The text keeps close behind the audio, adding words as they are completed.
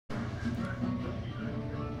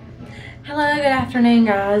Hello, good afternoon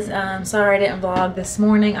guys. Sorry I didn't vlog this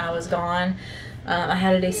morning. I was gone. I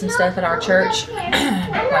had to do some stuff at our church, like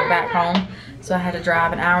back home. So I had to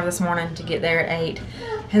drive an hour this morning to get there at 8.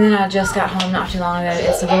 And then I just got home not too long ago.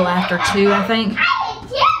 It's a little after 2, I think.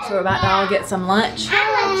 So we're about to all get some lunch. Oh,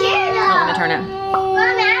 let me turn it. Mom,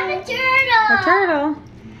 I'm a turtle. A turtle.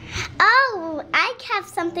 Oh, I have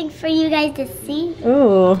something for you guys to see.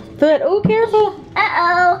 Ooh, but oh, careful.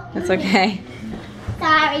 Uh-oh. It's okay.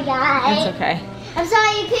 Sorry, guys. It's okay. I'm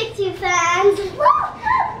sorry you picked two fans.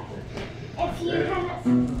 If you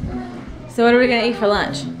haven't... So what are we gonna eat for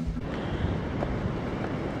lunch?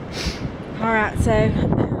 All right, so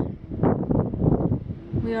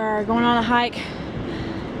we are going on a hike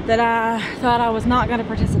that I thought I was not gonna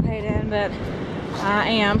participate in, but I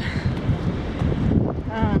am.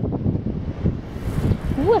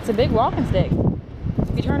 Ooh, it's a big walking stick.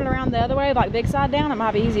 If you turn it around the other way, like big side down, it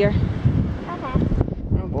might be easier. Okay.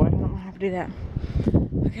 Oh boy, I don't know how to do that.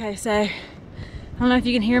 Okay, so I don't know if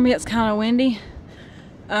you can hear me, it's kind of windy.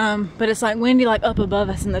 But it's like windy like up above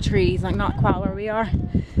us in the trees, like not quite where we are.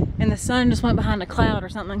 And the sun just went behind a cloud or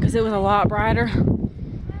something because it was a lot brighter.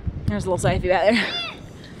 There's a little Sophie back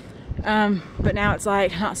there. But now it's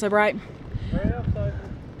like not so bright.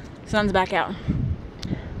 Sun's back out.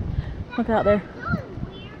 Look out there.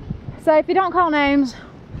 So if you don't call names.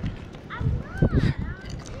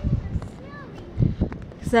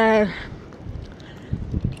 So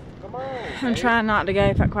I'm trying not to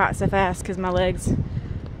go quite so fast because my legs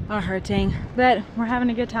are hurting, but we're having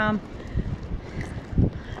a good time.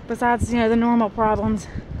 Besides, you know, the normal problems,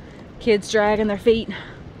 kids dragging their feet.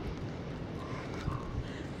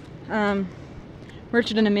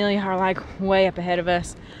 Richard and Amelia are like way up ahead of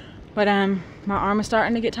us, but my arm is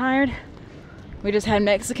starting to get tired. We just had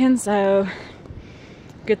Mexican, so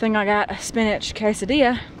good thing I got a spinach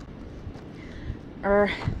quesadilla. Or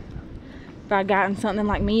if I'd gotten something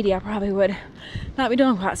like meaty, I probably would not be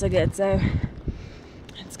doing quite so good. So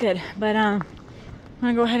it's good. But I'm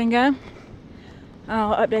gonna go ahead and go.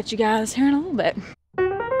 I'll update you guys here in a little bit.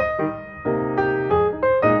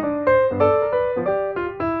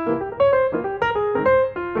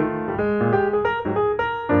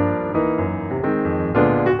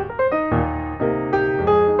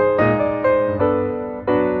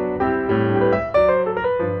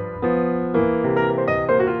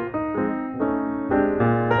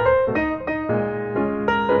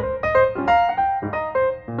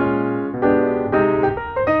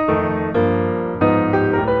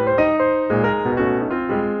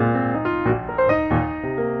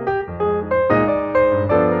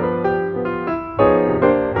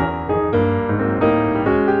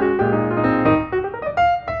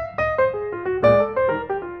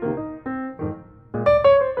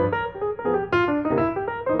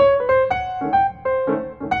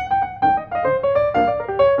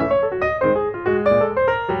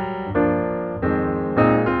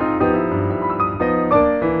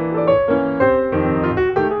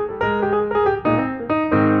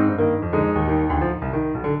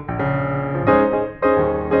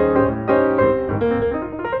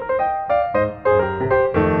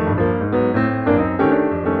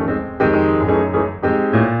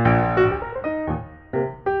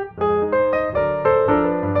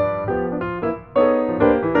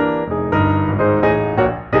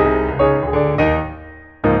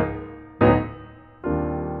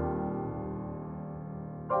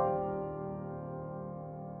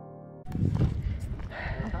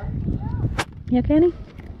 You okay, Annie?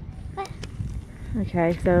 What?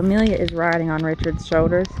 Okay, so Amelia is riding on Richard's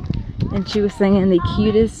shoulders, and she was singing the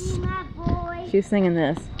cutest. She was singing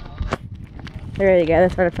this. There you go.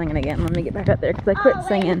 They started singing again. Let me get back up there because I quit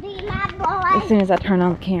singing as soon as I turned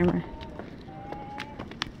on the camera.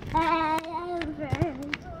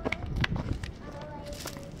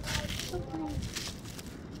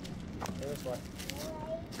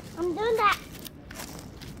 I'm doing that.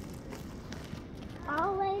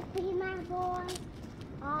 Always be my boy.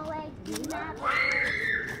 Always be my boy.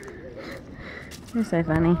 You're so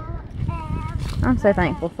funny. I'm so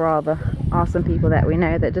thankful for all the awesome people that we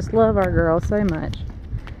know that just love our girls so much.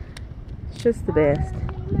 It's just the best.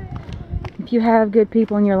 If you have good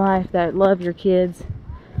people in your life that love your kids,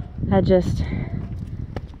 I just,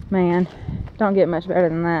 man, don't get much better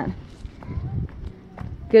than that.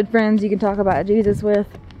 Good friends you can talk about Jesus with.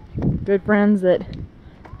 Good friends that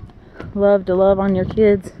love to love on your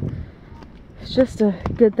kids. It's just a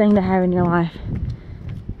good thing to have in your life.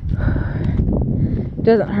 It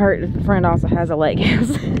doesn't hurt if the friend also has a lake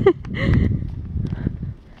house.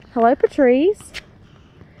 Hello, Patrice.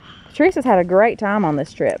 Patrice has had a great time on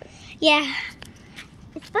this trip. Yeah.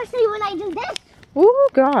 It's fun. Especially when I do this. Oh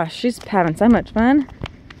gosh, she's having so much fun.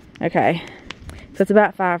 Okay, so it's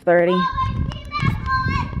about 5:30,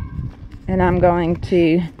 and I'm going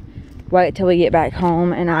to wait till we get back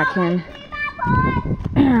home and I can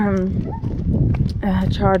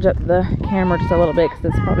charge up the camera just a little bit because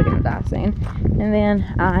it's probably going to die soon. And then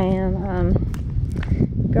I am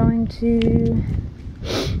going to,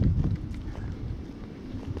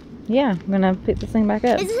 yeah, I'm going to pick this thing back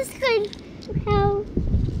up. Is this good? How?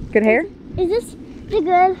 Good hair? Is this the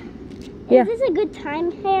good? Yeah. Is this a good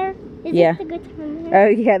time hair? Is Yeah. this the good time hair? Oh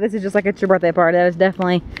yeah, this is just like at your birthday party. That is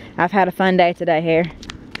definitely, I've had a fun day today hair.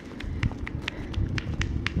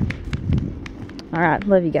 Alright,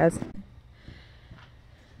 love you guys.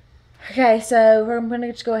 Okay, so we're going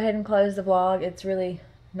to just go ahead and close the vlog. It's really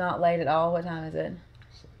not late at all. What time is it?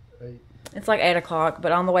 8. It's like 8 o'clock,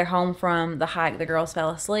 but on the way home from the hike, the girls fell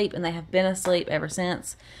asleep, and they have been asleep ever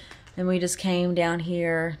since. And we just came down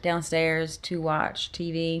here, downstairs, to watch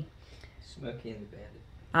TV. Smokey and the Bandit.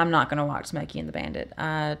 I'm not going to watch Smokey and the Bandit.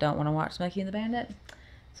 I don't want to watch Smokey and the Bandit.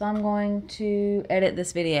 So I'm going to edit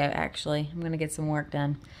this video, actually. I'm going to get some work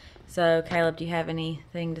done. So, Caleb, do you have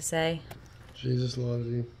anything to say? Jesus loves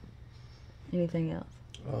you. Anything else?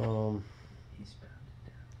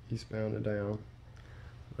 He's bound it down.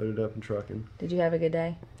 Loaded up and trucking. Did you have a good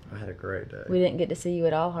day? I had a great day. We didn't get to see you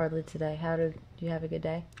at all hardly today. How did you have a good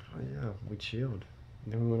day? Oh yeah, we chilled.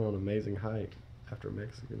 And then we went on an amazing hike after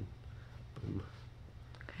Mexican. Boom.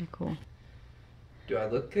 Okay, cool. Do I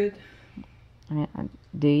look good? I mean,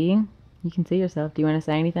 do you? You can see yourself. Do you want to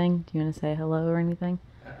say anything? Do you want to say hello or anything?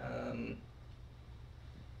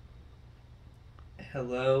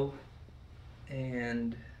 Hello,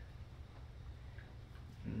 and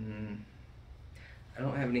I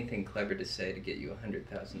don't have anything clever to say to get you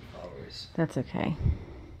 100,000 followers, That's okay.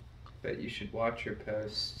 but you should watch her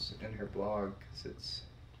posts and her blog, because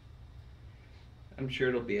I'm sure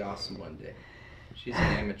it'll be awesome one day. She's an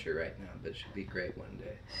amateur right now, but she'll be great one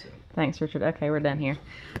day. So. Thanks, Richard. Okay, we're done here.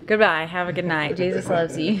 Goodbye. Have a good night. Jesus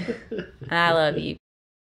loves you. And I love you.